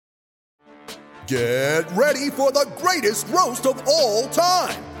Get ready for the greatest roast of all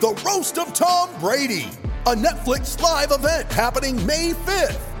time, the Roast of Tom Brady, a Netflix live event happening May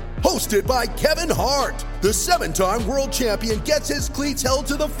 5th. Hosted by Kevin Hart, the 7-time world champion gets his cleats held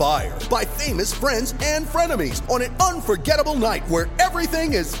to the fire by famous friends and frenemies on an unforgettable night where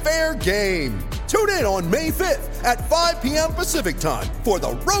everything is fair game. Tune in on May 5th at 5 p.m. Pacific time for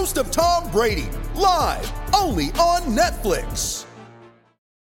the Roast of Tom Brady, live only on Netflix.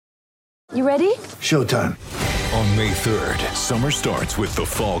 You ready? Showtime. On May 3rd, summer starts with The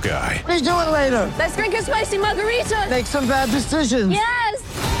Fall Guy. Let's do it later. Let's drink a spicy margarita. Make some bad decisions. Yes!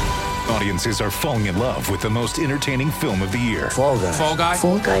 Audiences are falling in love with the most entertaining film of the year. Fall Guy. Fall Guy?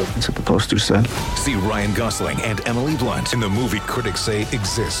 Fall Guy. That's what the poster said. See Ryan Gosling and Emily Blunt in the movie critics say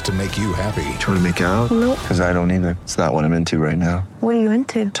exists to make you happy. Trying to make it out? Nope. Because I don't either. It's not what I'm into right now. What are you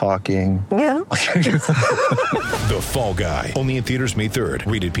into? Talking. Yeah. The Fall Guy. Only in theaters May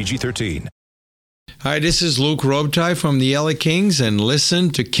 3rd. Rated PG-13. Hi, this is Luke Robitaille from the LA Kings, and listen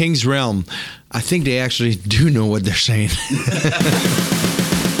to King's Realm. I think they actually do know what they're saying.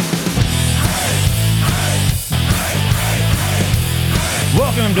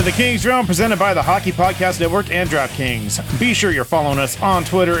 Welcome to the Kings Realm, presented by the Hockey Podcast Network and DraftKings. Be sure you're following us on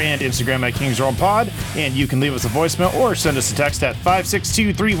Twitter and Instagram at Kings Realm Pod, and you can leave us a voicemail or send us a text at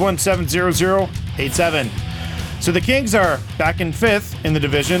 562-317-0087. So the Kings are back in 5th in the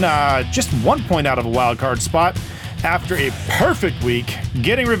division, just 1 point out of a wild card spot after a perfect week,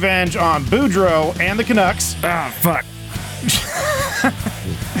 getting revenge on Boudreaux and the Canucks. Fuck.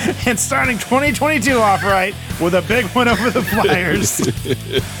 And starting 2022 off right with a big win over the Flyers.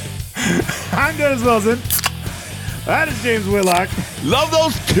 I'm Dennis Wilson. That is James Whitlock. Love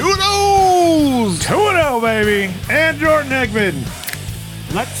those 2-0s! 2-0, baby. And Jordan Hickman.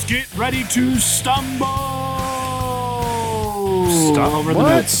 Let's get ready to stumble. Over the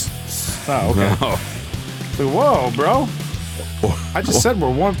notes. Oh, okay. Whoa, bro. I just said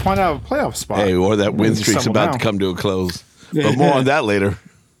we're 1 point out of a playoff spot. Hey, or that win streak's about to come to a close. But more on that later.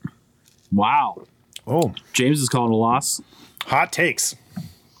 Wow. Oh, James is calling a loss. hot takes.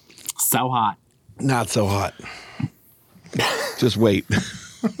 So hot. Not so hot. Just wait.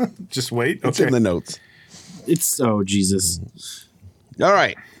 Just wait. It's Okay. in the notes. Oh, Jesus. All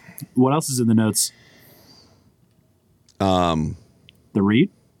right. What else is in the notes? The read?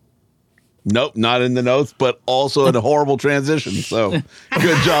 Nope, not in the notes, but also in a horrible transition. So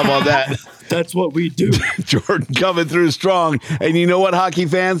good job on that. That's what we do. Jordan coming through strong. And you know what, hockey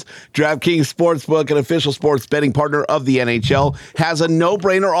fans? DraftKings Sportsbook, an official sports betting partner of the NHL, has a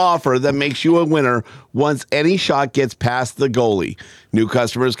no-brainer offer that makes you a winner once any shot gets past the goalie. New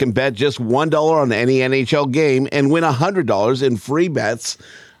customers can bet just $1 on any NHL game and win $100 in free bets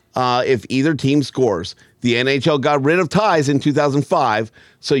if either team scores. The NHL got rid of ties in 2005,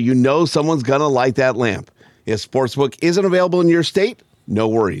 so you know someone's going to light that lamp. If Sportsbook isn't available in your state, no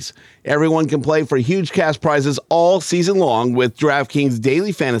worries. Everyone can play for huge cash prizes all season long with DraftKings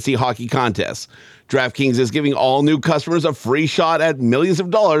Daily Fantasy Hockey Contests. DraftKings is giving all new customers a free shot at millions of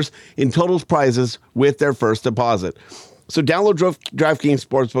dollars in total prizes with their first deposit. So download DraftKings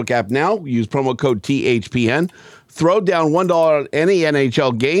Sportsbook app now. Use promo code THPN. Throw down $1 on any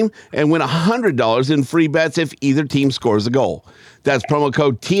NHL game and win $100 in free bets if either team scores a goal. That's promo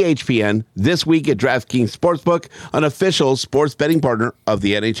code THPN this week at DraftKings Sportsbook, an official sports betting partner of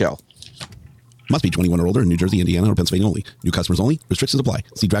the NHL. Must be 21 or older in New Jersey, Indiana, or Pennsylvania only. New customers only. Restrictions apply.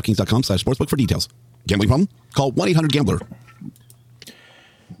 See DraftKings.com/sportsbook for details. Gambling problem? Call 1-800-GAMBLER.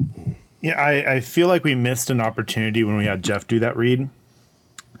 Yeah, I feel like we missed an opportunity when we had Jeff do that read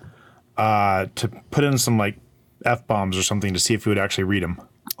to put in some like F-bombs or something to see if he would actually read them.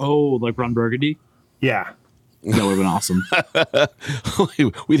 Oh, like Ron Burgundy? Yeah. That would have been awesome.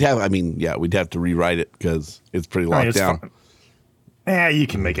 We'd have to rewrite it because it's pretty locked down. Fun. Yeah, you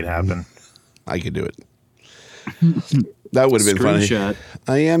can make it happen. I could do it. That would have been funny. Screenshot.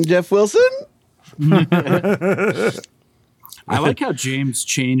 I am Jeff Wilson. I like how James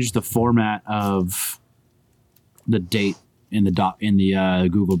changed the format of the date in the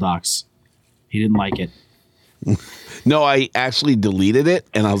Google Docs. He didn't like it. No, I actually deleted it,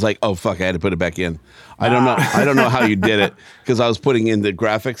 and I was like, "Oh fuck!" I had to put it back in. I don't know how you did it because I was putting in the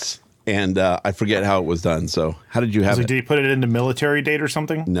graphics, and I forget how it was done. So, how did you have it? Did he put it into military date or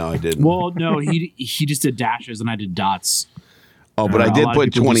something? No, I didn't. Well, no, he just did dashes, and I did dots. Oh, but I did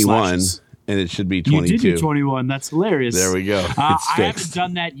put 21, and it should be 22. You did do 21. That's hilarious. There we go. I haven't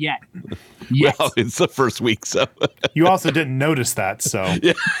done that yet. Well, it's the first week, so. You also didn't notice that, so.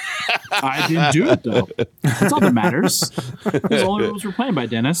 Yeah. I didn't do it, though. That's all that matters. Those are all the rules we're playing by,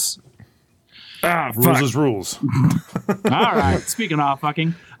 Dennis. Rules is rules. All right. Speaking of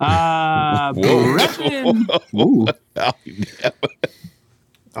fucking, Brendan. Ooh.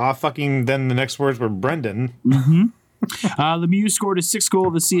 Fucking. Then the next words were Brendan. Lemieux scored his 6th goal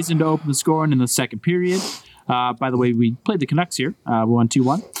of the season to open the scoring in the second period. By the way, we played the Canucks here. We won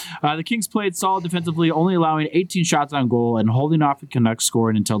 2-1. The Kings played solid defensively, only allowing 18 shots on goal and holding off the Canucks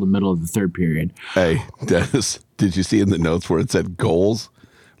scoring until the middle of the third period. Hey, Dennis, did you see in the notes where it said goals,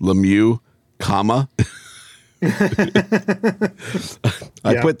 Lemieux, comma?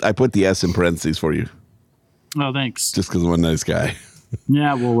 I put the S in parentheses for you. Oh, thanks. Just because I'm a nice guy.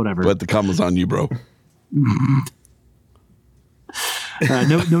 Yeah, well, whatever. But the comma's on you, bro.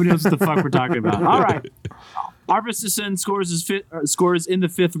 Nobody knows what the fuck we're talking about. All right. Arvidsson scores in the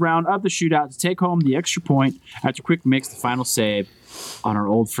 5th round of the shootout to take home the extra point after Quick makes the final save on our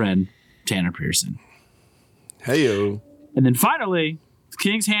old friend Tanner Pearson. Hey-yo. And then finally, the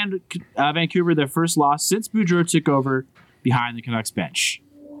Kings hand Vancouver their first loss since Boudreau took over behind the Canucks bench.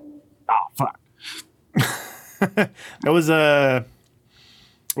 Oh, fuck. That was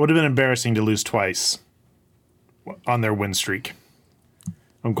would have been embarrassing to lose twice on their win streak.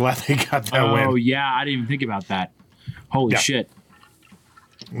 I'm glad they got that win. Oh, yeah. I didn't even think about that. Holy shit.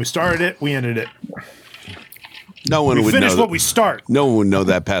 We started it. We ended it. No one we would finish know what we start. No one would know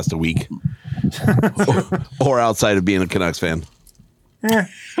that past a week. or outside of being a Canucks fan.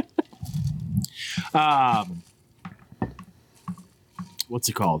 What's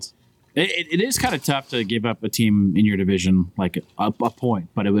it called? It is kind of tough to give up a team in your division like a point,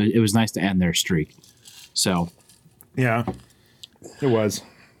 but it was nice to end their streak. So, yeah, it was.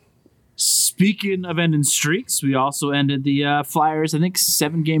 Speaking of ending streaks, we also ended the Flyers, I think,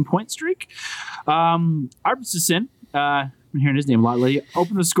 7-game point streak. Arvidsson, I've been hearing his name a lot lately,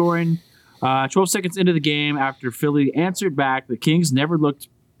 opened the scoring 12 seconds into the game after Philly answered back. The Kings never looked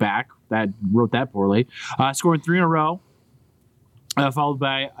back. That wrote that poorly. Scoring 3 in a row. Followed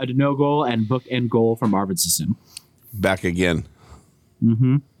by a no goal and bookend goal from Arvidsson. Back again.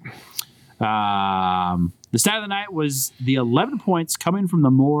 Mm-hmm. The stat of the night was the 11 points coming from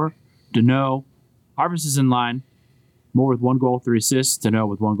the Moore, Danault, Arvidsson line. Moore with 1 goal, 3 assists. Danault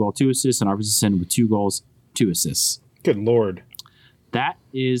with 1 goal, 2 assists. And Arvidsson with 2 goals, 2 assists. Good Lord. That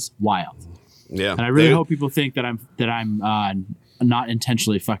is wild. Yeah. And I really hope people think that I'm not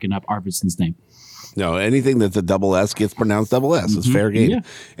intentionally fucking up Arvidsson's name. No, anything that's a double S gets pronounced double S. It's fair game.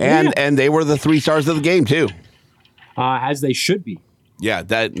 Yeah. And they were the 3 stars of the game, too. As they should be. Yeah,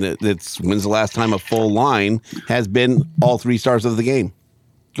 that's when's the last time a full line has been all 3 stars of the game?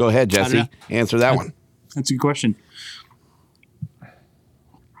 Go ahead, Jesse. Answer that one. That's a good question.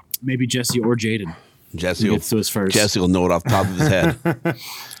 Maybe Jesse or Jaden. Jesse gets to us first. Jesse will know it off the top of his head.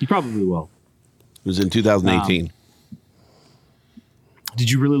 He probably will. It was in 2018.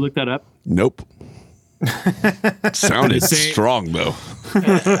 Did you really look that up? Nope. Sounded strong, though.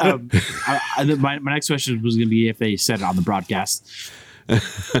 My next question was going to be if they said it on the broadcast.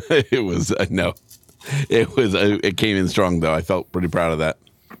 It was no. It came in strong, though. I felt pretty proud of that.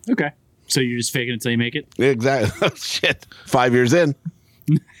 Okay. So you're just faking it until you make it? Exactly. Oh, shit. 5 years in.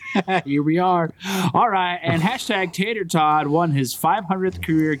 Here we are. All right. And hashtag Tater Todd won his 500th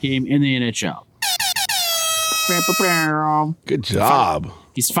career game in the NHL. Good job.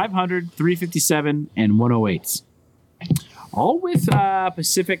 He's 500, 357, and 108. All with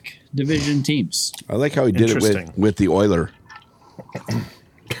Pacific Division teams. I like how he did it with the Oiler.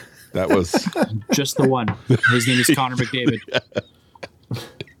 That was just the one. His name is Connor McDavid.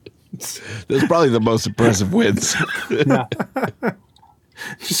 That's probably the most impressive wins. Yeah.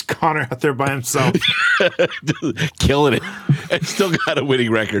 Just Connor out there by himself. Killing it. And still got a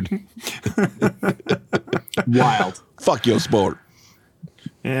winning record. Wild. Fuck your sport.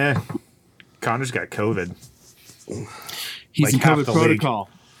 Yeah. Connor's got COVID. He's in COVID protocol.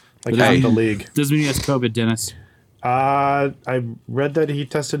 Like half the league. Doesn't mean he has COVID, Dennis. I read that he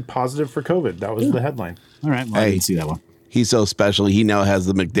tested positive for COVID. That was the headline. All right. Well, I didn't see that one. He's so special. He now has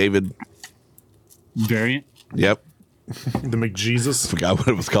the McDavid variant. Yep. The McJesus. Forgot what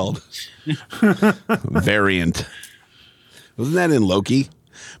it was called. Variant. Wasn't that in Loki?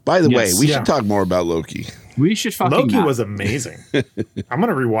 By the way, we should talk more about Loki. We should fucking Loki was amazing. I'm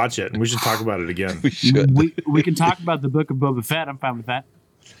gonna rewatch it, and we should talk about it again. We should. We can talk about the Book of Boba Fett. I'm fine with that.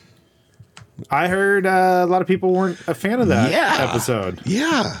 I heard a lot of people weren't a fan of that episode.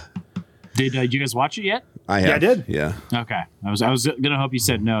 Yeah. Did you guys watch it yet? I have. Yeah, I did. Yeah. Okay. I was gonna hope you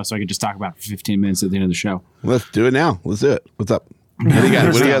said no, so I could just talk about it for 15 minutes at the end of the show. Let's do it now. Let's do it. What's up? What do you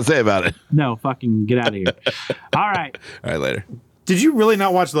got to say about it? No, fucking get out of here. All right. All right, later. Did you really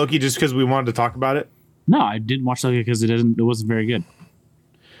not watch Loki just because we wanted to talk about it? No, I didn't watch Loki because it wasn't very good.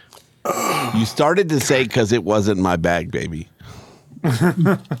 You started to say because it wasn't my bag, baby.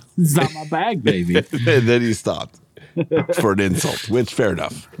 It's not my bag, baby. And then you stopped for an insult, which fair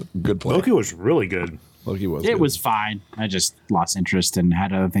enough. Good play. Loki was really good. Loki was. It good. was fine. I just lost interest and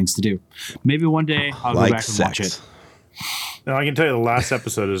had other things to do. Maybe one day I'll go back and watch it. Now, I can tell you the last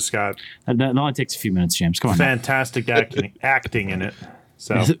episode has got That only takes a few minutes, James. Come on. fantastic acting in it.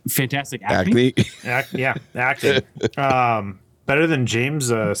 So Fantastic acting. Acne. acting. Better than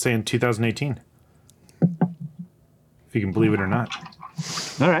James saying 2018. If you can believe it or not.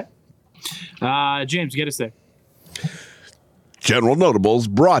 All right. James, get us there. General Notables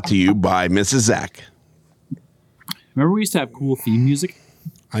brought to you by Mrs. Zach. Remember we used to have cool theme music?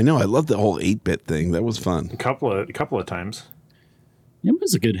 I know. I love the whole 8-bit thing. That was fun. A couple of times. It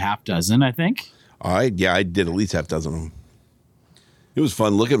was a good half dozen, I think. I did at least half dozen of them. It was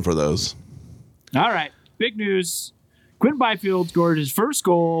fun looking for those. All right. Big news. Quinn Byfield scored his first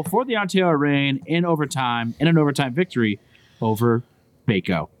goal for the Ontario Reign in overtime, in an overtime victory over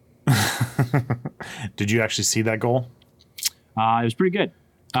Baco. Did you actually see that goal? It was pretty good.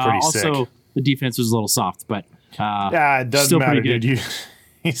 Pretty also, sick. the defense was a little soft, but it doesn't still matter, pretty dude. good.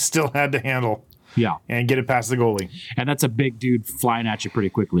 He still had to handle Yeah. and get it past the goalie. And that's a big dude flying at you pretty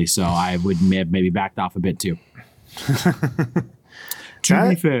quickly, so I would have maybe backed off a bit too. To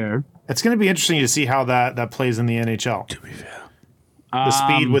be fair. It's going to be interesting to see how that plays in the NHL. To be fair. The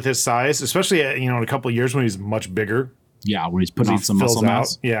speed with his size, especially in a couple of years when he's much bigger. Yeah, when he's putting on some fills muscle out.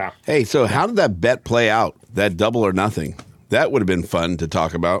 mass. Yeah. Hey, so how did that bet play out? That double or nothing? That would have been fun to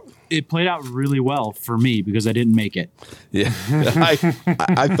talk about. It played out really well for me because I didn't make it. Yeah. I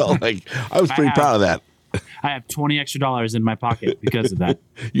felt like I was pretty proud of that. I have $20 extra in my pocket because of that.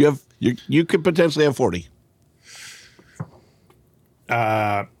 You could potentially have 40.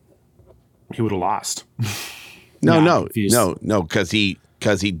 He would have lost. No, because he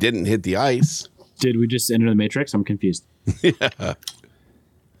didn't hit the ice. Did we just enter the Matrix? I'm confused. Yeah.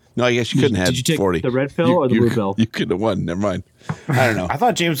 No, I guess you couldn't have 40. Did you take the red pill or the blue pill? You couldn't have won. Never mind. I don't know. I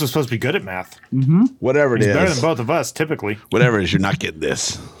thought James was supposed to be good at math. Mm-hmm. Whatever it He's is. better than both of us, typically. Whatever it is, you're not getting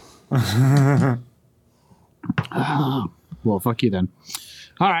this. Well, fuck you then.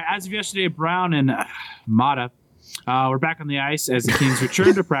 All right. As of yesterday, Brown and Mata were back on the ice as the Kings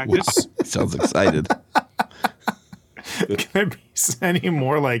returned to practice. Wow. Sounds excited. Can there be any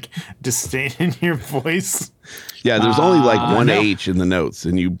more like disdain in your voice? Yeah, there's only like one H in the notes,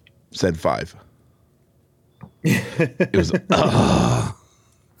 and you said 5. It was. I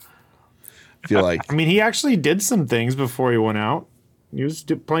feel like. I mean, he actually did some things before he went out. He was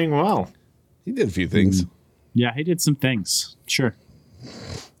playing well. He did a few things. Yeah, he did some things. Sure.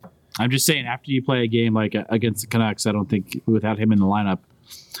 I'm just saying, after you play a game like against the Canucks, I don't think without him in the lineup,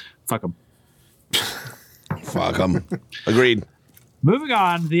 fuck him. Fuck him. Agreed. Moving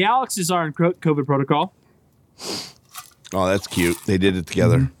on, the Alexes are in COVID protocol. Oh, that's cute. They did it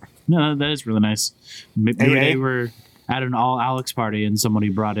together. No, that is really nice. Maybe they were at an all Alex party and somebody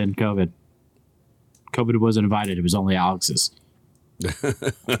brought in COVID. COVID wasn't invited. It was only Alex's.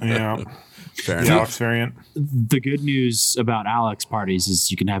 Yeah. Fair The enough. Alex variant. The good news about Alex parties is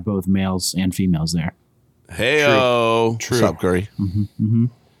you can have both males and females there. Hey-o. True. What's up, Curry?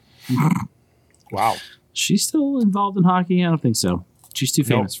 Wow. She's still involved in hockey? I don't think so. She's too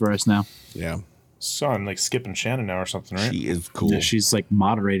famous for us now. Yeah. So I'm like skipping Shannon now or something, right? She is cool. Yeah, she's like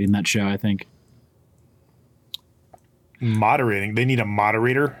moderating that show, I think. Moderating. They need a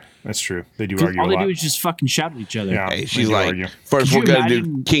moderator. That's true. They do argue All a they lot. do is just fucking shout at each other. Yeah. Hey, they she's do like, argue. first Could we're you going to do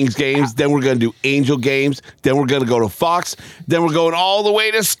imagine- Kings games, then we're going to do Angel games, then we're going to go to Fox, then we're going all the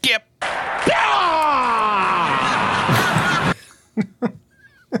way to Skip.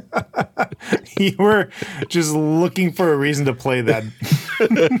 You were just looking for a reason to play that.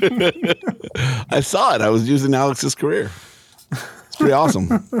 I saw it. I was using Alex's career. It's pretty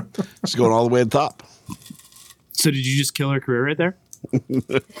awesome. She's going all the way to the top. So did you just kill her career right there?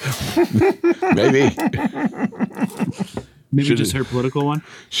 Maybe. Maybe Should just her political one?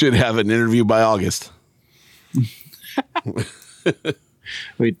 Should have an interview by August.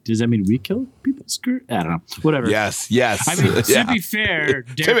 Wait, does that mean we kill people's career? I don't know. Whatever. Yes. I mean, Yeah. to be fair,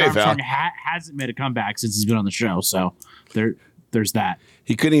 To be Derek fair. Armstrong hasn't made a comeback since he's been on the show, so there's that.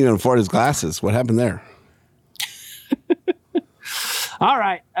 He couldn't even afford his glasses. What happened there? All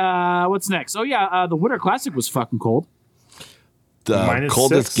right, what's next? Oh yeah, the Winter Classic was fucking cold. The -6.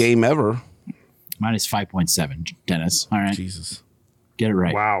 coldest game ever. Minus 5.7, Dennis. All right, Jesus. get it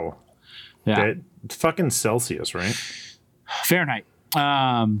right. Wow. Yeah, It's fucking Celsius, right? Fahrenheit.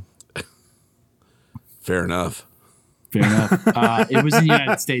 Fair enough. Fair enough. It was in the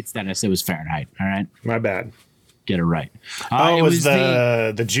United States, Dennis. It was Fahrenheit. All right. My bad. get it right. It was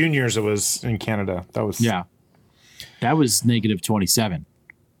the juniors. It was in Canada. That was that was negative 27.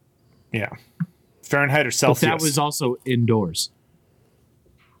 Yeah, Fahrenheit or Celsius. But that was also indoors.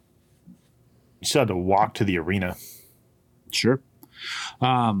 You still had to walk to the arena. Sure.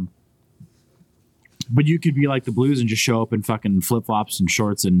 But you could be like the Blues and just show up in fucking flip flops and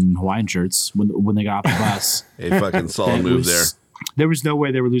shorts and Hawaiian shirts when they got off the bus. A fucking solid move there. There was no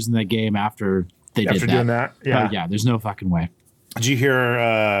way they were losing that game after they did that. Doing that, yeah. Yeah, there's no fucking way. Did you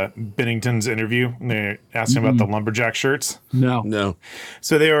hear Bennington's interview? They asked him about the lumberjack shirts. No.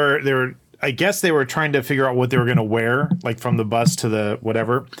 So they were. I guess they were trying to figure out what they were going to wear, like from the bus to the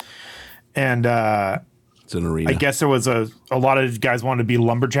whatever. And it's an arena. I guess there was a lot of guys wanted to be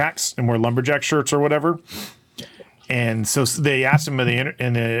lumberjacks and wear lumberjack shirts or whatever. And so they asked him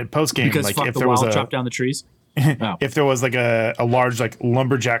in the post game, because like fuck if the there was wild, chop down the trees. If there was like a large like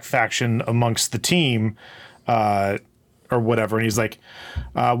lumberjack faction amongst the team, or whatever. And he's like,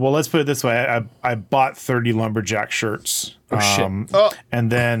 well, let's put it this way. I bought 30 lumberjack shirts.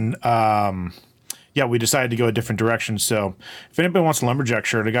 And then, we decided to go a different direction. So if anybody wants a lumberjack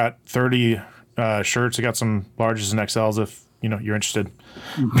shirt, I got 30 shirts. I got some larges and XLs if, you're interested.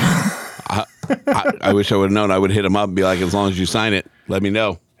 I wish I would have known. I would hit him up and be like, as long as you sign it, let me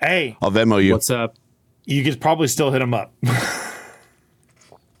know. Hey. I'll Venmo you. What's up? You could probably still hit him up.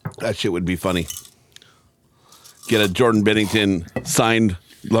 That shit would be funny. Get a Jordan Bennington signed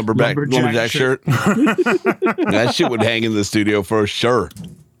lumberjack shirt. That shit would hang in the studio for sure.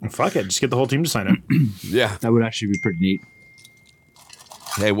 Fuck it. Just get the whole team to sign it. Yeah. That would actually be pretty neat.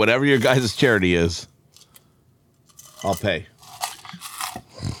 Hey, whatever your guys' charity is, I'll pay.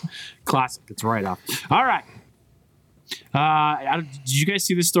 Classic. It's right off. All right. Did you guys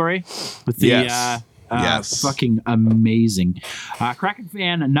see this story? With the, yes. Fucking amazing. Kraken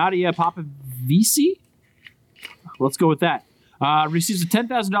fan Nadia Popovici. Let's go with that. Receives a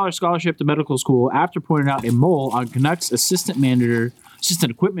 $10,000 scholarship to medical school after pointing out a mole on Canucks assistant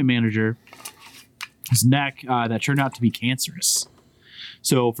equipment manager's neck that turned out to be cancerous.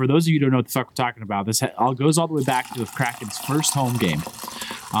 So for those of you who don't know what the fuck we're talking about, this goes all the way back to the Kraken's first home game.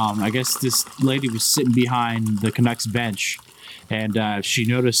 I guess this lady was sitting behind the Canucks bench, and she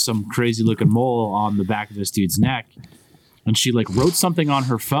noticed some crazy looking mole on the back of this dude's neck, and she wrote something on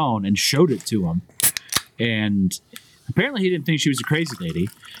her phone and showed it to him. And apparently he didn't think she was a crazy lady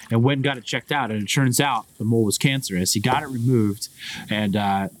and went and got it checked out. And it turns out the mole was cancerous. He got it removed. And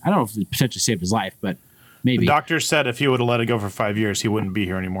I don't know if it potentially saved his life, but maybe. The doctor said if he would have let it go for 5 years, he wouldn't be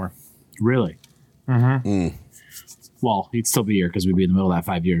here anymore. Really? Mm-hmm. Well, he'd still be here because we'd be in the middle of that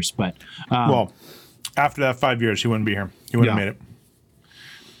 5 years. But after that 5 years, he wouldn't be here. He wouldn't have made it.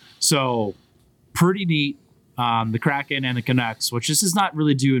 So pretty neat. The Kraken and the Canucks, which this is not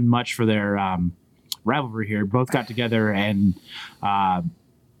really doing much for their rivalry here, both got together and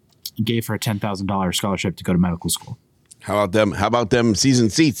gave her a $10,000 scholarship to go to medical school. How about them season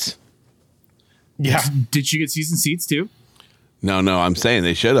seats? Yeah. Did she get season seats too? No, I'm saying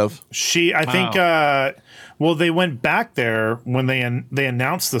they should have. I think they went back there when they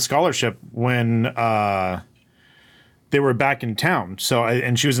announced the scholarship when they were back in town. So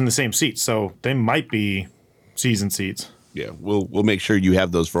and she was in the same seat, so they might be season seats. Yeah, we'll make sure you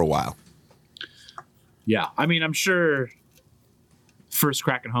have those for a while. Yeah, I mean, I'm sure first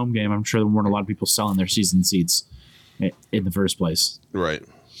Kraken home game, I'm sure there weren't a lot of people selling their season seats in the first place. Right.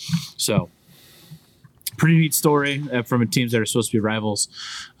 So, pretty neat story from teams that are supposed to be rivals.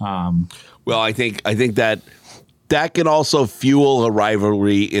 Well, I think that can also fuel a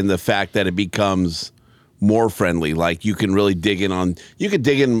rivalry in the fact that it becomes more friendly. Like you can really dig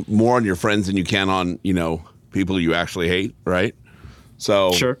in more on your friends than you can on, people you actually hate, right?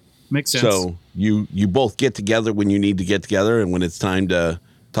 So sure. Makes sense. So you both get together when you need to get together, and when it's time to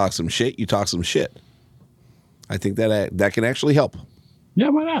talk some shit, you talk some shit. I think that can actually help. Yeah,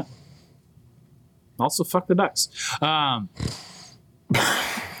 why not? Also, fuck the Ducks.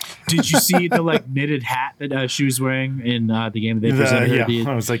 Did you see the knitted hat that she was wearing in the game that they presented her? Yeah,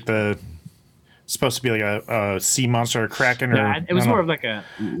 it was supposed to be like a sea monster, or Kraken, or it was more of like a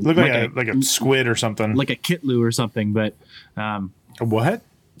looked like a squid or something, like a Kitlu or something. But a what?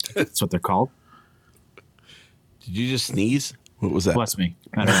 That's what they're called. Did you just sneeze? What was that? Bless me.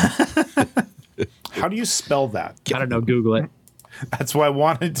 I don't know. How do you spell that? I don't know. Google it. That's why I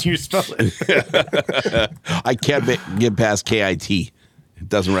wanted you to spell it. I can't get past KIT. It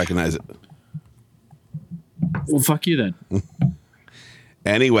doesn't recognize it. Well, fuck you then.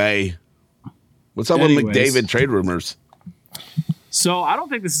 Anyway, what's up with McDavid trade rumors? So I don't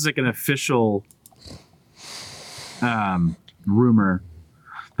think this is an official rumor,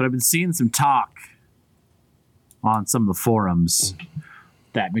 but I've been seeing some talk on some of the forums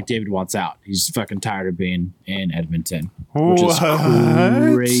that McDavid wants out. He's fucking tired of being in Edmonton, which is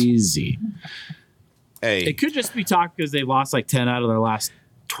crazy. Hey, It could just be talk because they lost like 10 out of their last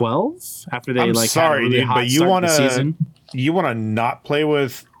 12 after they I'm like sorry, had a really dude, hot but you start to want the season. to not play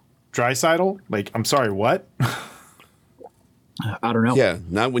with Draisaitl? Like, I'm sorry, what? I don't know. yeah,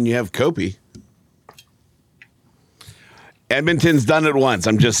 not when you have Kopi. Edmonton's done it once.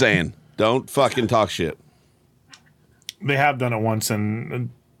 I'm just saying. Don't fucking talk shit. They have done it once, and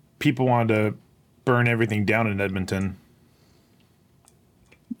people wanted to burn everything down in Edmonton.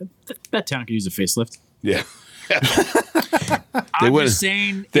 That town could use a facelift. Yeah. I'm wouldn't- just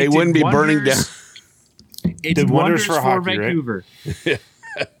saying they it wouldn't did be burning down. It Did did wonders wonders for for hockey, right? Vancouver.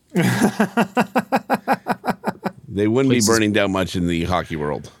 They wouldn't Places- be burning down much in the hockey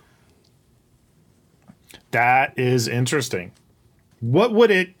world. That is interesting. What would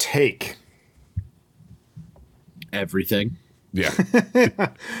it take? Everything. Yeah.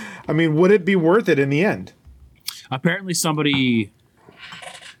 I mean, would it be worth it in the end? Apparently, somebody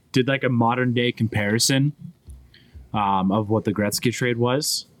did like a modern day comparison of what the Gretzky trade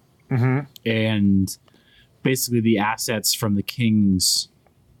was, and basically the assets from the Kings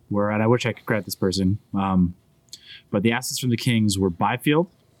were, and I wish I could credit this person, but the assets from the Kings were Byfield,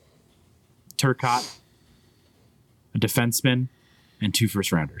 Turcotte, a defenseman, and 2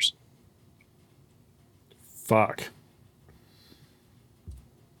 first rounders. Fuck.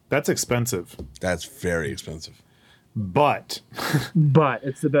 That's expensive. That's very expensive. But But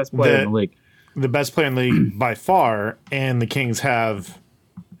it's the best player in the league. the best player in the league by far, and the Kings have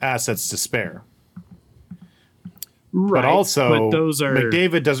assets to spare. Right, But also, but those are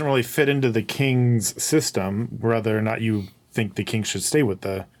McDavid doesn't really fit into the Kings system, whether or not you think the Kings should stay with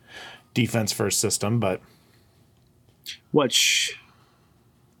the defense first system. But which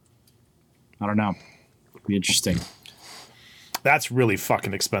I don't know. Be interesting. that's really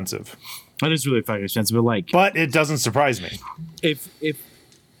fucking expensive. That is really fucking expensive, but like, But it doesn't surprise me. if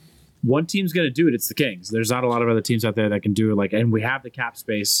one team's gonna do it, it's the Kings. There's not a lot of other teams out there that can do it. Like, and we have the cap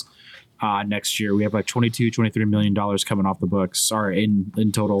space next year. We have like $22-23 million coming off the books, or in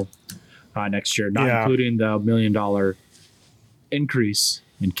total next year, not including the $1 million increase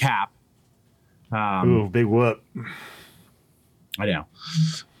in cap. Ooh, big whoop. I know,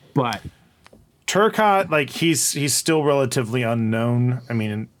 but Turcotte, like he's still relatively unknown. I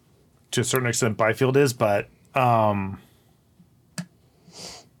mean, to a certain extent, Byfield is, but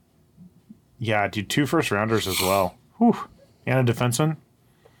yeah, dude, 2 first rounders as well. Whew. And a defenseman.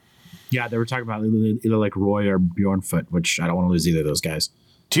 yeah, they were talking about either like Roy or Bjornfoot, which I don't want to lose either of those guys.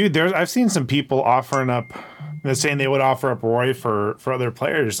 Dude, I've seen some people offering up, they're saying they would offer up Roy for other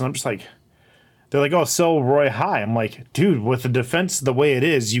players, and I'm just like, they're like, oh, sell Roy high. I'm like, dude, with the defense the way it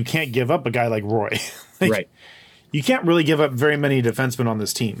is, you can't give up a guy like Roy. Like, Right. You can't really give up very many defensemen on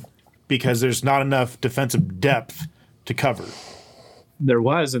this team because there's not enough defensive depth to cover. There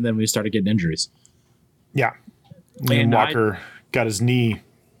was, and then we started getting injuries. Yeah. Liam And Walker got his knee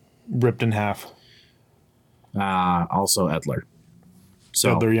ripped in half. Also Edler.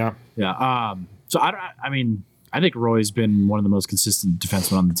 So There, yeah. yeah. So I mean, I think Roy's been one of the most consistent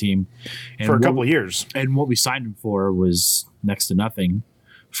defensemen on the team, and For a couple of years. And what we signed him for was next to nothing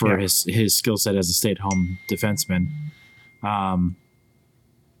for his skill set as a stay-at-home defenseman.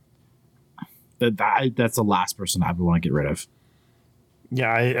 That's the last person I would want to get rid of.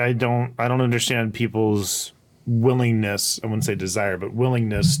 Yeah, I don't understand people's willingness, I wouldn't say desire, but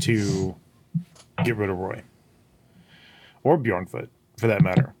willingness to get rid of Roy. Or Bjornfoot, for that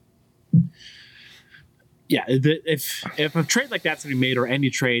matter. Yeah, if a trade like that's to be made, or any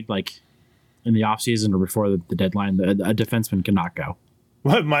trade like in the offseason or before the deadline, a defenseman cannot go.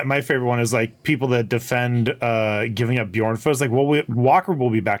 My favorite one is like people that defend giving up Bjornfoot. It's like, well, Walker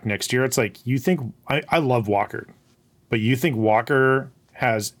will be back next year. It's like, you think I love Walker, but you think Walker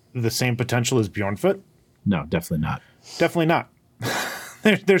has the same potential as Bjornfoot? No, definitely not. Definitely not.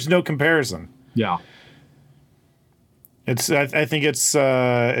 There's no comparison. Yeah. I think it's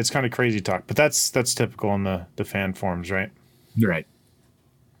kind of crazy talk, but that's typical on the fan forums, right? You're right.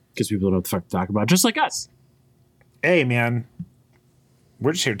 Because people don't know what the fuck to talk about, just like us. Hey, man,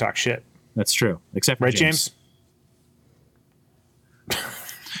 we're just here to talk shit. That's true. Except for Right, James?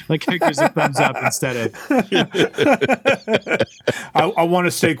 Like, gives a thumbs up instead of. I want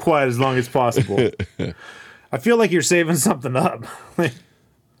to stay quiet as long as possible. I feel like you're saving something up.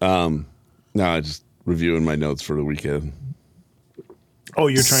 No, I just reviewing my notes for the weekend. Oh,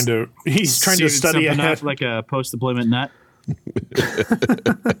 you're trying to. He's trying to study something ahead. up like a post-deployment nut.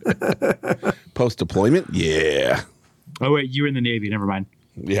 Post deployment? Yeah. Oh wait, you were in the Navy. Never mind.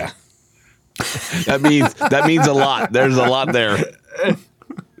 Yeah. That means a lot. There's a lot there.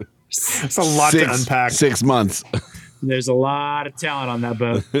 It's a lot to unpack. 6 months. There's a lot of talent on that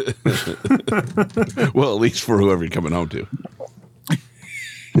boat. Well, at least for whoever you're coming home to.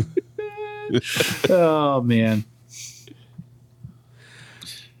 Oh man.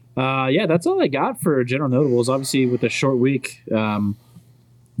 Yeah, that's all I got for general notables. Obviously, with a short week, not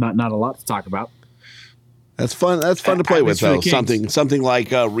a lot to talk about. That's fun. That's fun to play with, though. For the Kings. Something like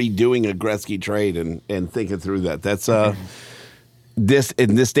redoing a Gretzky trade and thinking through that. That's this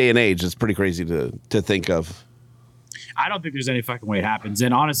in this day and age. It's pretty crazy to think of. I don't think there's any fucking way it happens.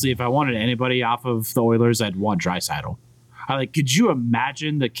 And honestly, if I wanted anybody off of the Oilers, I'd want Draisaitl. Could you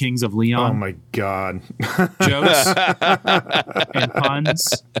imagine the Kings of Leon? Oh my God. Jokes and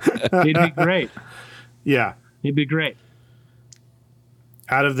puns. It'd be great. Yeah. It'd be great.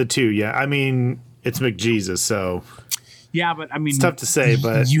 Out of the two, yeah. I mean, it's McJesus, so yeah, but I mean, it's tough to say,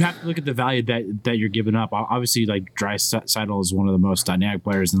 but you have to look at the value that you're giving up. Obviously, like Draisaitl is one of the most dynamic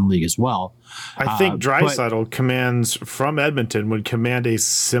players in the league as well. I think Draisaitl commands from Edmonton would command a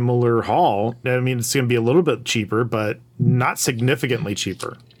similar haul. I mean, it's going to be a little bit cheaper, but not significantly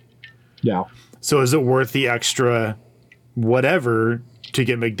cheaper. Yeah. So is it worth the extra whatever to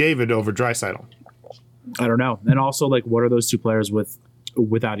get McDavid over Draisaitl? I don't know. And also, like, what are those two players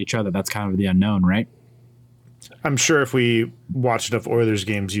without each other? That's kind of the unknown, right? I'm sure if we watched enough Oilers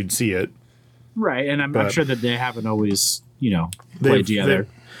games, you'd see it. Right, and I'm sure that they haven't always, played together.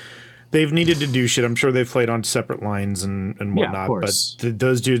 They've needed to do shit. I'm sure they've played on separate lines and whatnot. Yeah, of course. But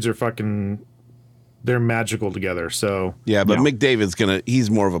those dudes are they're magical together. So yeah, but McDavid's he's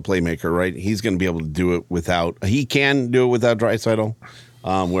more of a playmaker, right? He's gonna be able to do it he can do it without Draisaitl.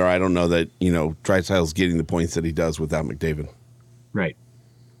 Where I don't know that, Draisaitl's getting the points that he does without McDavid. Right.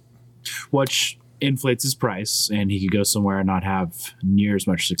 Which inflates his price, and he could go somewhere and not have near as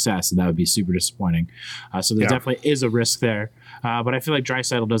much success, and that would be super disappointing. So there definitely is a risk there. But I feel like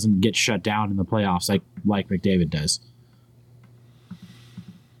Draisaitl doesn't get shut down in the playoffs like McDavid does.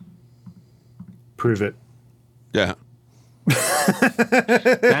 Prove it. Yeah.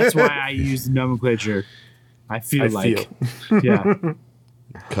 That's why I use the nomenclature. I feel. Yeah.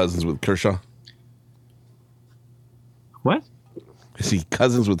 Cousins with Kershaw. What? Is he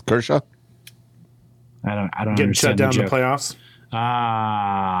cousins with Kershaw? I don't getting shut understand down the the playoffs.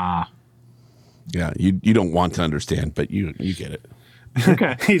 Yeah, you don't want to understand, but you get it.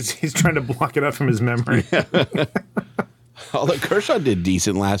 Okay. he's trying to block it up from his memory. Although Kershaw did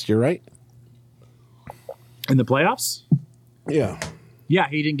decent last year, right? In the playoffs? Yeah. Yeah,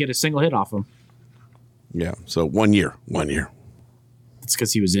 he didn't get a single hit off him. Yeah. So 1 year. It's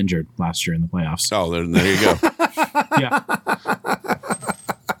because he was injured last year in the playoffs. Oh, there you go. Yeah.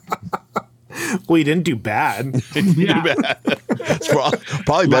 Well, he didn't do bad. Yeah. It's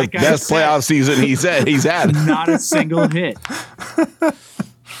probably Like best said, playoff season he's had. Not a single hit.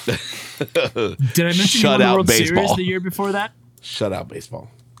 Did I mention he won the World Series the year before that? Shut out baseball.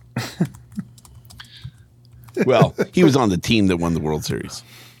 Well, he was on the team that won the World Series.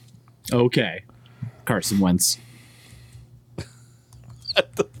 Okay. Carson Wentz.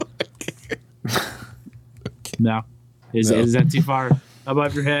 No. Is that too far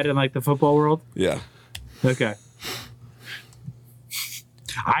above your head in like the football world? Yeah. Okay.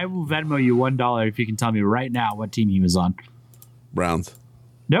 I will Venmo you $1 if you can tell me right now what team he was on. Browns.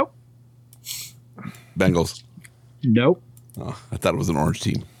 Nope. Bengals. Nope. Oh, I thought it was an orange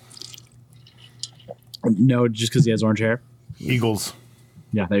team. No, just because he has orange hair. Eagles.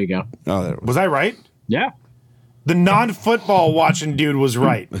 Yeah, there you go. Oh, there it was. Was I right? Yeah. The non-football watching dude was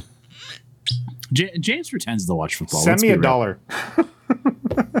right. James pretends to watch football. Send me $1.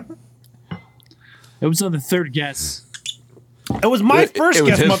 It was on the third guess. It was my first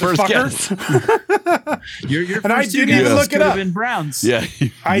guess, motherfucker. Your and I first two didn't even guesses look it could have up. been Browns. Yeah.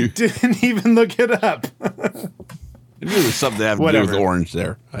 I didn't even look it up. I knew there was something to have to do with orange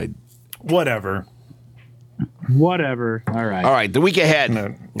there. Whatever. All right. All right, the week ahead.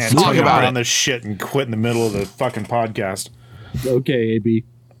 Let's talk about on this shit and quit in the middle of the fucking podcast. Okay, AB.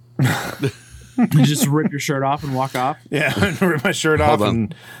 Just rip your shirt off and walk off? Yeah, rip my shirt off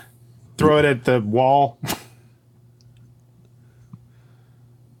and throw it at the wall.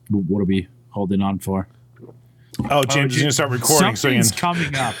 What are we holding on for? Oh, James is going to start recording. Something's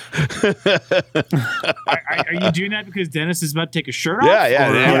coming up. Are you doing that because Dennis is about to take a shirt off?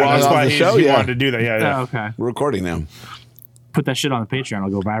 Yeah. That's why he wanted to do that. Yeah. Oh, okay. We're recording now. Put that shit on the Patreon. I'll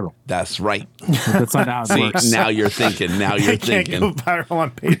go viral. That's right. That's not how it works. Now you're thinking. Now you're thinking. Can't go viral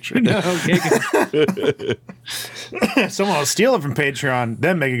on Patreon. Okay. Someone will steal it from Patreon,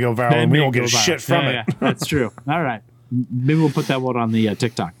 then make it go viral, and we won't get shit from it. Yeah, that's true. All right. Maybe we'll put that one on the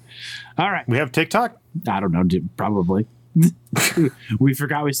TikTok. All right. We have TikTok? I don't know. Probably. We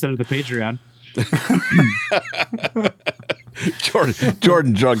forgot we started the Patreon.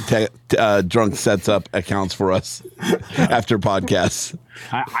 Jordan drunk sets up accounts for us after podcasts.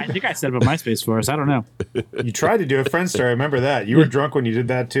 I think I set up a MySpace for us. I don't know. You tried to do a Friendster. I remember that. You were drunk when you did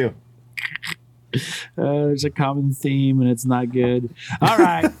that too. There's a common theme, and it's not good. All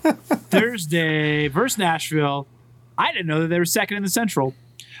right. Thursday versus Nashville. I didn't know that they were second in the Central.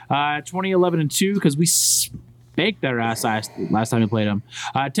 20-11-2 because we spanked their ass last time we played them.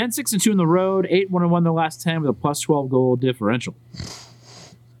 10-6-2 on the road. 8-1-1 the last 10 with a plus 12 goal differential.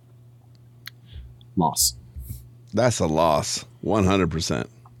 Loss. That's a loss. 100%.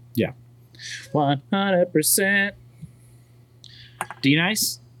 Yeah. 100%.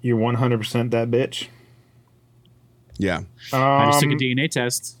 D-Nice? You're 100% that bitch. Yeah. I just took a DNA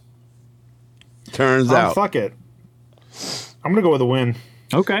test. Turns out. Fuck it. I'm gonna go with a win.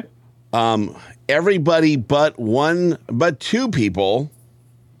 Okay. Everybody but two people.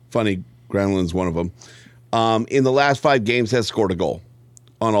 Funny, Granlund's one of them. In the last 5 games has scored a goal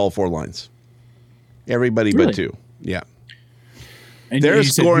on all 4 lines. Everybody Really? but 2. Yeah. And They're you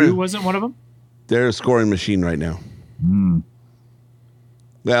said scoring. who wasn't one of them? They're a scoring machine right now.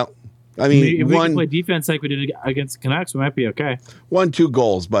 Well, I mean, if we can play defense like we did against the Canucks, we might be okay. 1-2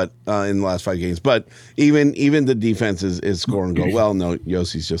 goals, but in the last 5 games. But even the defense is scoring goals. Well, no,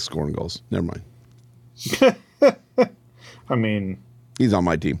 Yossi's just scoring goals. Never mind. I mean, he's on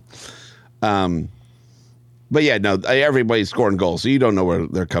my team. But yeah, no, everybody's scoring goals, so you don't know where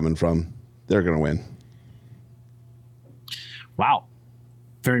they're coming from. They're going to win. Wow.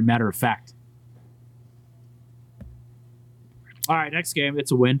 Very matter of fact. All right, next game.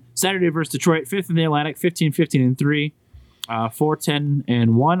 It's a win. Saturday versus Detroit, 5th in the Atlantic, 15-15-3.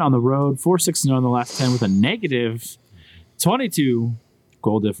 4-10-1 on the road, 4-6-0 on the last 10 with a negative 22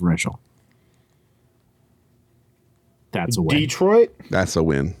 goal differential. That's a win. Detroit? That's a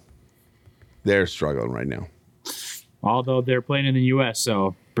win. They're struggling right now. Although they're playing in the U.S.,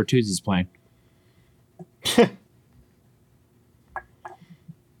 so Bertuzzi's playing.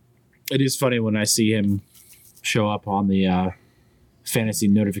 It is funny when I see him show up on the fantasy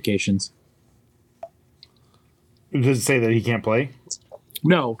notifications. Does it say that he can't play?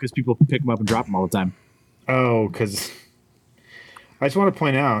 No, because people pick him up and drop him all the time. Oh, because I just want to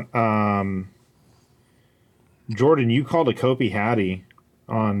point out, Jordan, you called a Kopi Hattie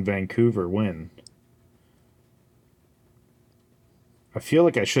on Vancouver win. I feel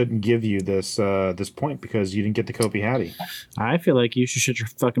like I shouldn't give you this this point because you didn't get the Kopi Hattie. I feel like you should shut your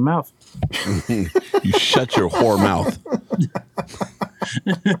fucking mouth. You shut your whore mouth.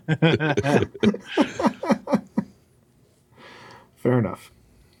 Fair enough.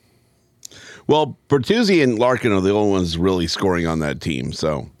 Well, Bertuzzi and Larkin are the only ones really scoring on that team.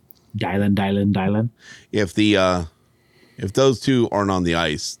 So, Dylan. If those two aren't on the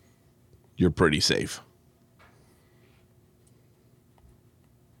ice, you're pretty safe.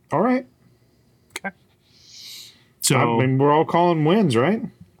 All right. Okay. So I mean, we're all calling wins, right?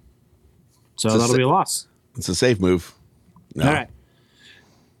 So that'll be a loss. It's a safe move. No. All right.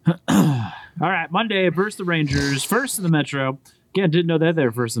 All right. Monday versus the Rangers, first in the Metro. Again, didn't know that they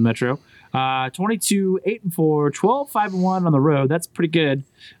were first in the Metro. 22-8-4, 12-5-1 on the road. That's pretty good.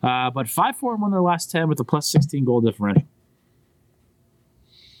 But 5-4-1 their last 10 with a plus 16 goal differential.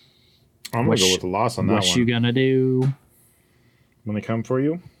 I'm going to go with a loss on that one. What you going to do? When they come for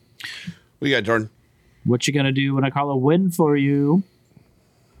you? We got Jordan. What you going to do when I call a win for you?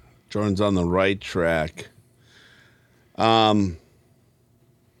 Jordan's on the right track. Goalies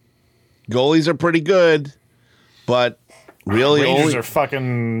are pretty good, but really Rangers are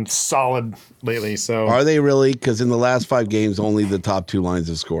fucking solid lately. So are they really? Because in the last 5 games, only the top 2 lines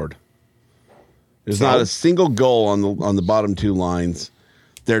have scored. There's not a single goal on the bottom 2 lines.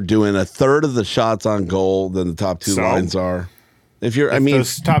 They're doing a third of the shots on goal than the top 2 lines are. If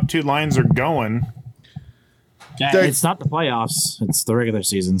those top 2 lines are going, yeah, it's not the playoffs; it's the regular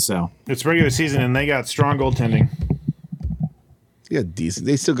season. So it's regular season, and they got strong goaltending. Yeah, decent.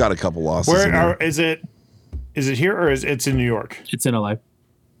 They still got a couple losses. Is it here or is it's in New York? It's in LA.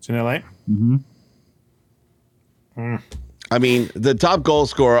 It's in LA. Mm-hmm. I mean, the top goal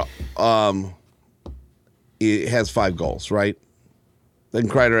scorer it has 5 goals, right? Then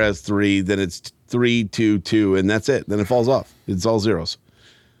Kreider has 3. Then it's 3-2-2, and that's it. Then it falls off. It's all zeros.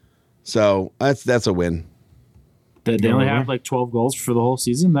 So that's a win. They only have like 12 goals for the whole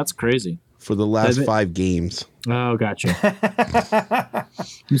season. That's crazy. for the last 5 games. Oh, gotcha.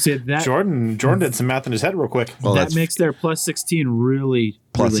 You said that Jordan did some math in his head real quick. Well, that that's makes their plus 16 really,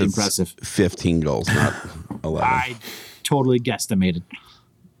 plus really it's impressive. 15 goals, not 11. I totally guesstimated.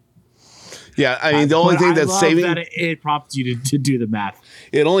 Yeah, I mean, the only thing that's saving that it prompts you to do the math.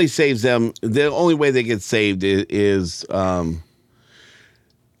 it only saves them. The only way they get saved is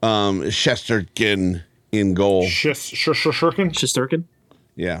Shesterkin in goal. Shesterkin?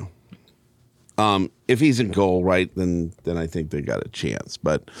 Yeah. If he's in goal, right, then I think they got a chance.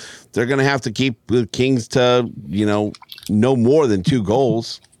 But they're going to have to keep the Kings to, no more than 2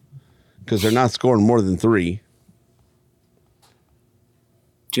 goals because they're not scoring more than 3.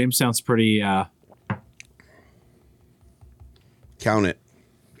 James sounds pretty. Count it.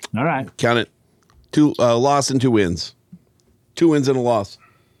 All right. Count it. 2 loss and 2 wins. 2 wins and a loss.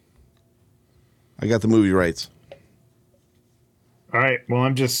 I got the movie rights. All right. Well,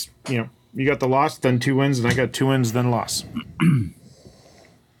 I'm just, you got the loss, then 2 wins, and I got 2 wins, then loss.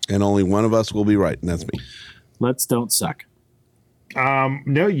 And only one of us will be right, and that's me. Let's don't suck.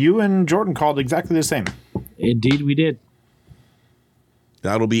 No, you and Jordan called exactly the same. Indeed, we did.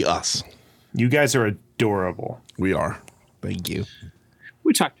 That'll be us. You guys are adorable. We are. Thank you.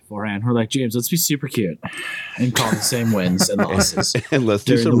 We talked beforehand. We're like, James, let's be super cute and call the same wins and losses. And let's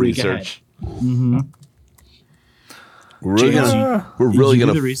do during some the week research. Mm-hmm. We're really James, gonna, we're really do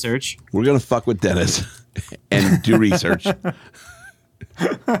gonna the research. We're gonna fuck with Dennis and do research. Wait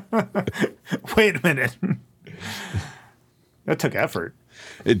a minute. That took effort.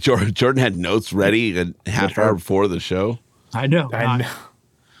 Jordan had notes ready a half hour before the show. I know. I know.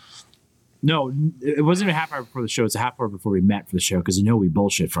 No, it wasn't even a half hour before the show. It's a half hour before we met for the show because we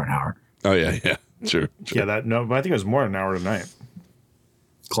bullshit for an hour. Oh yeah, sure. Yeah, but I think it was more than an hour tonight.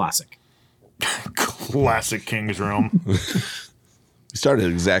 Classic. Classic King's Realm. We started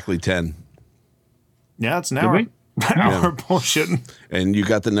at exactly 10. Yeah, it's an Did hour. we? Hour bullshitting. And you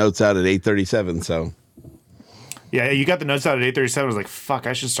got the notes out at 8:37, so Yeah, you got the notes out at 8:37. I was like, fuck,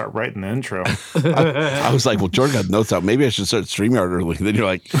 I should start writing the intro. I was like, well, Jordan got notes out. Maybe I should start StreamYard early. Then you're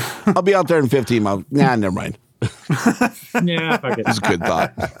like, I'll be out there in 15. Never mind. Yeah, fuck it. It's a good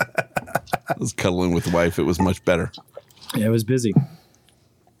thought. I was cuddling with the wife. It was much better. Yeah, it was busy.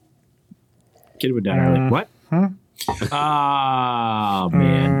 Kid went down early. What? Oh,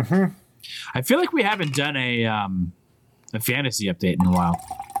 man. I feel like we haven't done a fantasy update in a while.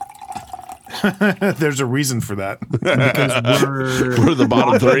 There's a reason for that. Because We're the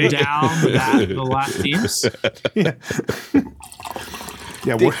bottom 3. down the last teams.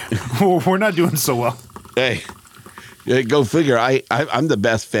 Yeah, we're not doing so well. Hey, go figure. I'm the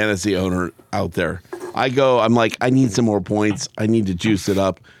best fantasy owner out there. I'm like, I need some more points. I need to juice it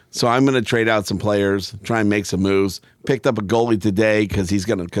up. So I'm going to trade out some players, try and make some moves. Picked up a goalie today because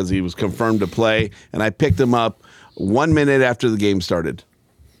he was confirmed to play, and I picked him up 1 minute after the game started.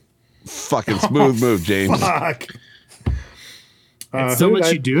 Fucking smooth move, James. Fuck. Still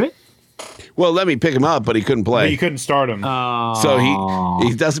let you do it? Well, let me pick him up, but he couldn't play. But you couldn't start him. So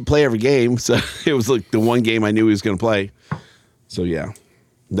he doesn't play every game. So it was like the one game I knew he was going to play. So yeah,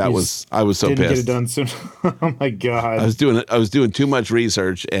 I was so didn't pissed. get it done soon. Oh my god! I was doing too much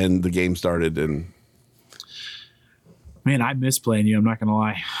research, and the game started. And man, I miss playing you. I'm not gonna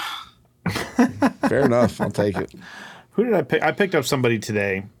lie. fair enough, I'll take it. Who did I pick? I picked up somebody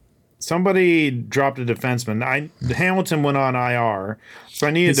today. Somebody dropped a defenseman. Hamilton went on IR, so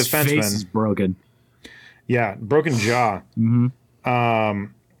I needed a defenseman. His face is broken. Yeah, broken jaw. Mm-hmm.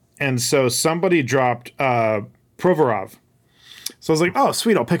 And so somebody dropped Provorov. So I was like, oh,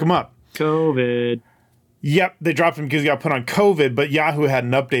 sweet, I'll pick him up. COVID. Yep, they dropped him because he got put on COVID, but Yahoo hadn't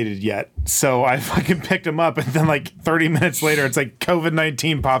updated yet. So I fucking picked him up, and then like 30 minutes later, it's like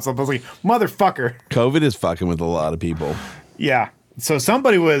COVID-19 pops up. I was like, motherfucker. COVID is fucking with a lot of people. Yeah. So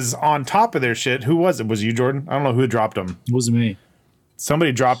somebody was on top of their shit. Who was it? Was you, Jordan? I don't know who dropped him. It wasn't me.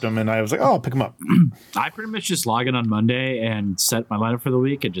 Somebody dropped him, and I was like, oh, I'll pick him up. I pretty much just log in on Monday and set my lineup for the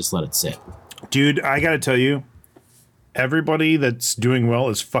week and just let it sit. Dude, I got to tell you, everybody that's doing well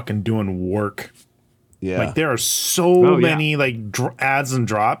is fucking doing work. Yeah, like there are so many like ads and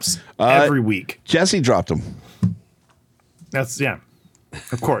drops every week. Jesse dropped him. That's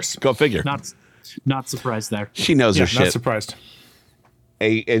of course. Go figure. Not surprised there. She knows her shit. Not surprised.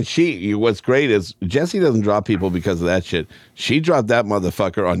 And what's great is Jesse doesn't drop people because of that shit. She dropped that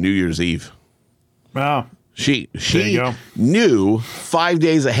motherfucker on New Year's Eve. Wow. She knew 5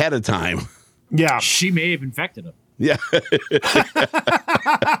 days ahead of time. Yeah. She may have infected him. Yeah.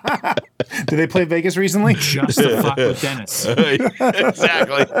 Did they play Vegas recently? Just to fuck with Dennis.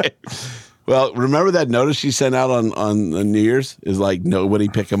 Exactly. Well, remember that notice she sent out on New Year's? Is like, nobody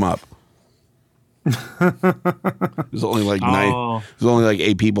pick him up. There's only like Oh. There's only like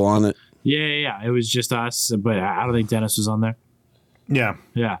 8 people on it. Yeah. It was just us, but I don't think Dennis was on there. Yeah.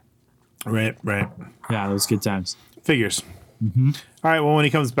 Yeah. Right. Yeah, it was good times. Figures. All right. Well, when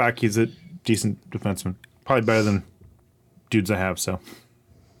he comes back, he's a decent defenseman. Probably better than dudes I have. So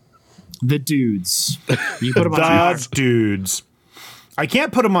The dudes. You put him on IR. the dudes. I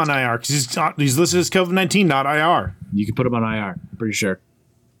can't put him on IR because he's listed as COVID-19, not IR. You can put him on IR. Pretty sure.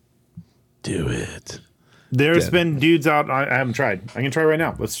 Do it. There's been dudes out. I haven't tried. I can try right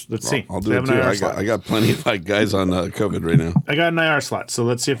now. Let's see. I'll They do have it an too. IR slot. I got plenty of like guys on COVID right now. I got an IR slot, so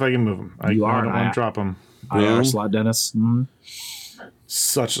let's see if I can move him. I You are don't an want IR. to drop him. IR slot, Dennis. Mm-hmm.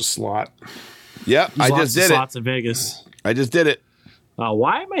 Such a slot. Yep, I just did it. Slots in Vegas. I just did it.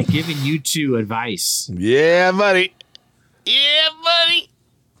 Why am I giving you two advice? Yeah, buddy. Yeah, buddy.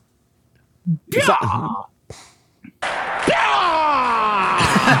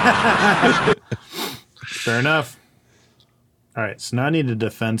 Fair enough. All right, so now I need a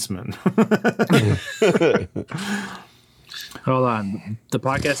defenseman. Hold on. The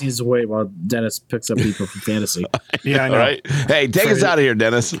podcast needs to wait while Dennis picks up people from fantasy. Yeah, I know. All right. Hey, take us out of here,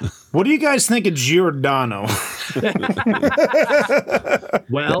 Dennis. What do you guys think of Giordano?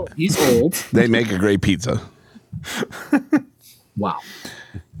 Well, he's old. They make a great pizza. Wow.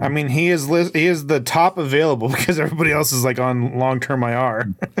 I mean, he is the top available because everybody else is like on long-term IR.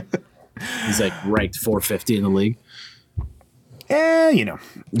 He's like ranked 450 in the league. You know.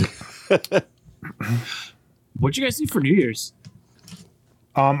 What'd you guys do for New Year's?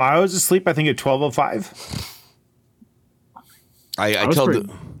 I was asleep, I think, at 12:05. I was told pretty-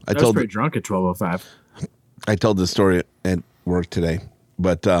 the- I was pretty drunk at 12:05. I told the story at work today,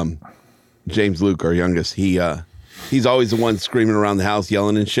 but James Luke, our youngest, he's always the one screaming around the house,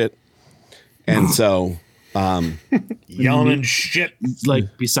 yelling and shit, and so Yelling and shit. Like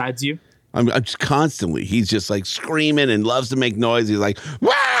besides you? I'm just constantly. He's just like screaming and loves to make noise. He's like,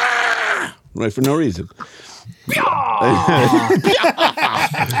 "Wah!" Right, for no reason. I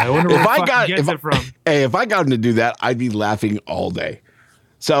wonder where the fuck he gets it from. If I got him to do that, I'd be laughing all day.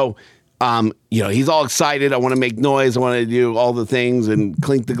 So, he's all excited. I want to make noise. I want to do all the things and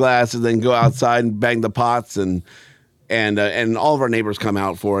clink the glasses, then go outside and bang the pots, and all of our neighbors come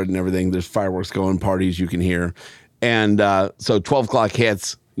out for it and everything. There's fireworks going, parties you can hear, and so 12 o'clock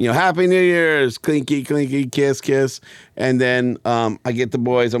hits. Happy New Year's, clinky, clinky, kiss, kiss. And then I get the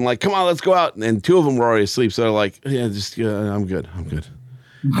boys. I'm like, come on, let's go out. And 2 of them were already asleep. So they're like, yeah, I'm good.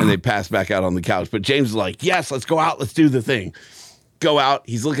 And they pass back out on the couch. But James is like, yes, let's go out. Let's do the thing. Go out.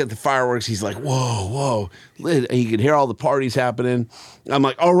 He's looking at the fireworks. He's like, whoa. And he could hear all the parties happening. I'm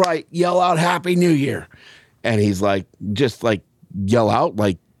like, all right, yell out Happy New Year. And he's like, just like yell out,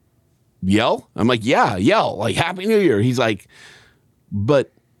 like yell. I'm like, yeah, yell, like Happy New Year. He's like,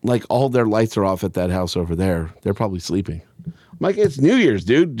 but like all their lights are off at that house over there. They're probably sleeping. I'm like, it's New Year's,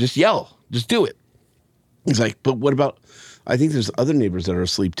 dude. Just yell. Just do it. He's like, but what about, I think there's other neighbors that are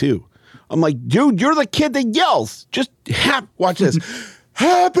asleep too. I'm like, dude, you're the kid that yells. Just watch this.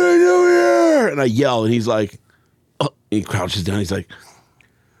 Happy New Year. And I yell and he's like, oh, he crouches down. He's like,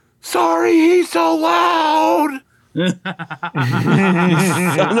 sorry, he's so loud. Son of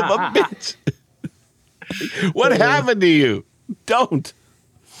a bitch. What happened to you? Don't.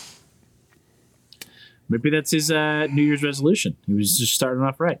 Maybe that's his New Year's resolution. He was just starting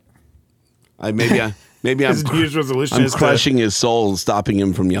off right. Maybe I'm His New Year's resolution I'm is crushing his soul and stopping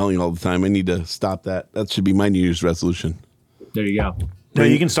him from yelling all the time. I need to stop that. That should be my New Year's resolution. There you go. No,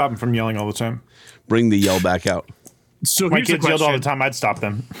 you can stop him from yelling all the time. Bring the yell back out. So My here's a kids yelled all the question. time. I'd stop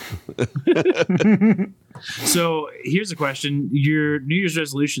them. So here's a question. Your New Year's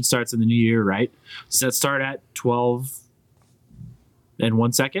resolution starts in the new year, right? Does that start at 12 and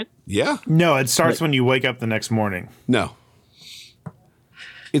 1 second? Yeah. No, it starts when you wake up the next morning. No.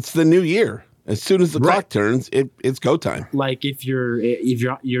 It's the new year. As soon as the clock turns, it's go time. Like if you're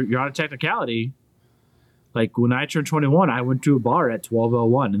on a technicality, like when I turned 21, I went to a bar at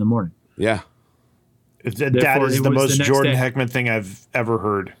 12:01 in the morning. Yeah. That Therefore, is it the was most the next Jordan day. Heckman thing I've ever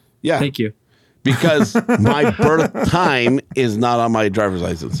heard. Yeah. Thank you. Because my birth time is not on my driver's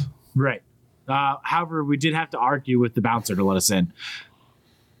license. Right. However, we did have to argue with the bouncer to let us in.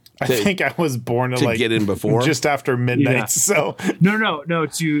 I think I was born to get in before? just after midnight. Yeah. So No.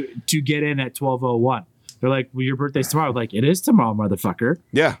 To get in at 12:01. They're like, "Well, your birthday's tomorrow." I'm like, "It is tomorrow, motherfucker.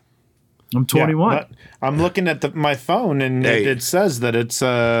 Yeah. I'm 21." but I'm looking at my phone and Hey. it says that it's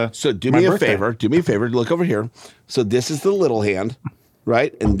So do my me a birthday. favor. Do me a favor. Look over here. So this is the little hand,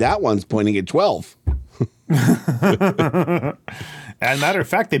 right? And that one's pointing at 12. As a matter of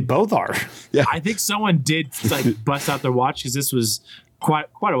fact, they both are. Yeah. I think someone did like bust out their watch because this was quite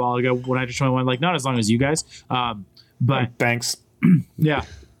a while ago when I just went like, not as long as you guys, but thanks. Yeah,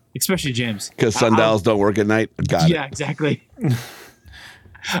 especially James, Because sundials don't work at night. Got it. Yeah, exactly.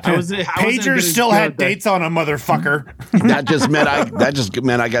 Pagers still had dates on a motherfucker. That just meant I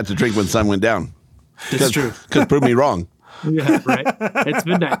got to drink when sun went down. That's true. Because prove me wrong. Yeah, right. It's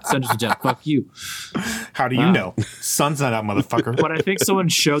midnight. Sun just went down. Fuck you. How do you know? Sun's not out, motherfucker. But I think someone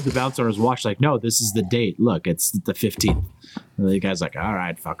showed the bouncer on his watch, like, no, this is the date. Look, it's the 15th. And the guy's like, all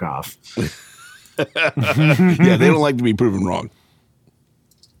right, fuck off. Yeah, they don't like to be proven wrong.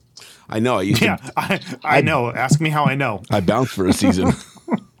 I know. I know. Ask me how I know. I bounced for a season.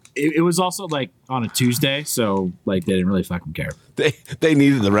 It was also like on a Tuesday, so like they didn't really fucking care. They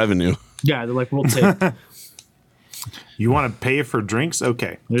needed the revenue. Yeah, they're like, we'll take. You want to pay for drinks?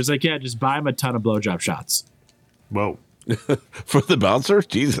 Okay. There's like, yeah, just buy him a ton of blowjob shots. Whoa. For the bouncer?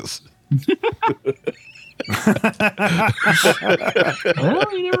 Jesus.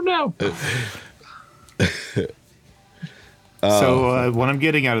 Well, you never know. So what I'm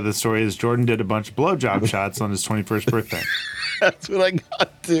getting out of this story is Jordan did a bunch of blowjob shots on his 21st birthday. That's what I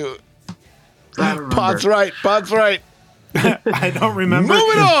got to. Pot's right. Pot's right. I don't remember.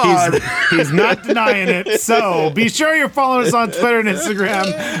 Moving on. He's not denying it. So be sure you're following us on Twitter and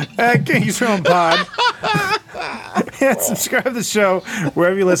Instagram at Kings Realm Pod. And subscribe to the show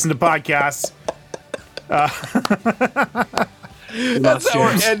wherever you listen to podcasts. That's how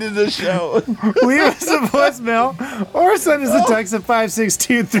we're ending the show. Leave us a voicemail or send us a text at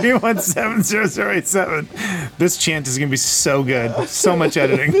 562-317-0087. This chant is going to be so good. So much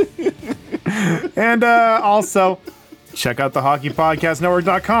editing. And also, check out the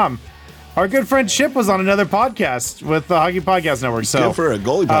hockeypodcastnetwork.com. Our good friend Chip was on another podcast with the Hockey Podcast Network. So good for a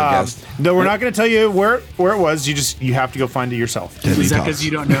goalie podcast. No, we're not going to tell you where it was. You have to go find it yourself. Is that because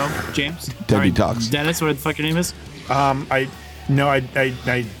you don't know, James? Debbie Talks. Dennis, what the fuck your name is? I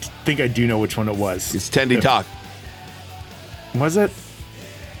think I do know which one it was. It's Tendy Talk. Was it?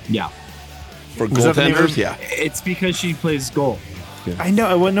 Yeah. For goaltenders? Yeah. It's because she plays goal. Yeah. I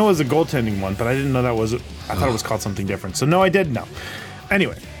know it was a goaltending one, but I didn't know that was. I thought it was called something different. So no, I did know.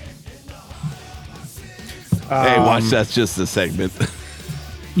 Anyway. Hey, watch, that's just a segment.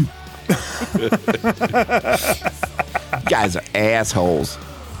 Guys are assholes.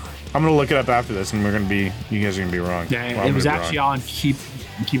 I'm gonna look it up after this, and you guys are gonna be wrong. Yeah, well, it was actually on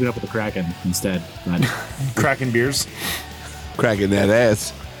Keeping Up with the Kraken instead. Kraken beers. Cracking that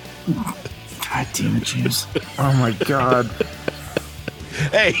ass. God damn it, James. Oh my god.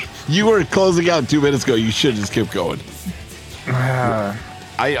 Hey, you were closing out 2 minutes ago. You should just keep going.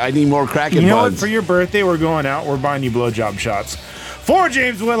 I need more Kraken You know buds. what? For your birthday, we're going out. We're buying you blowjob shots. For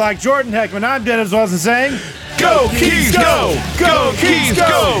James Whitlock, Jordan Heckman, I'm Dennis Wilson saying, Go Keys, go! Go Keys,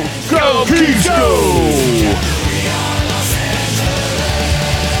 go! Go Keys, go!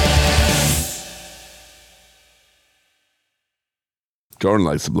 Jordan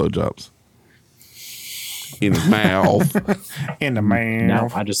likes the blowjobs. In his mouth. In the mouth. No,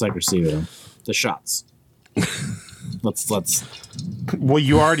 I just like receiving them. The shots. Let's. Well,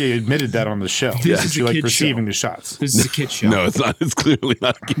 you already admitted that on the show. Yeah. You like receiving the shots. This is a kid show. No, it's not. It's clearly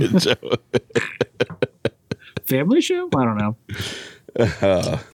not a kid show. Family show? I don't know.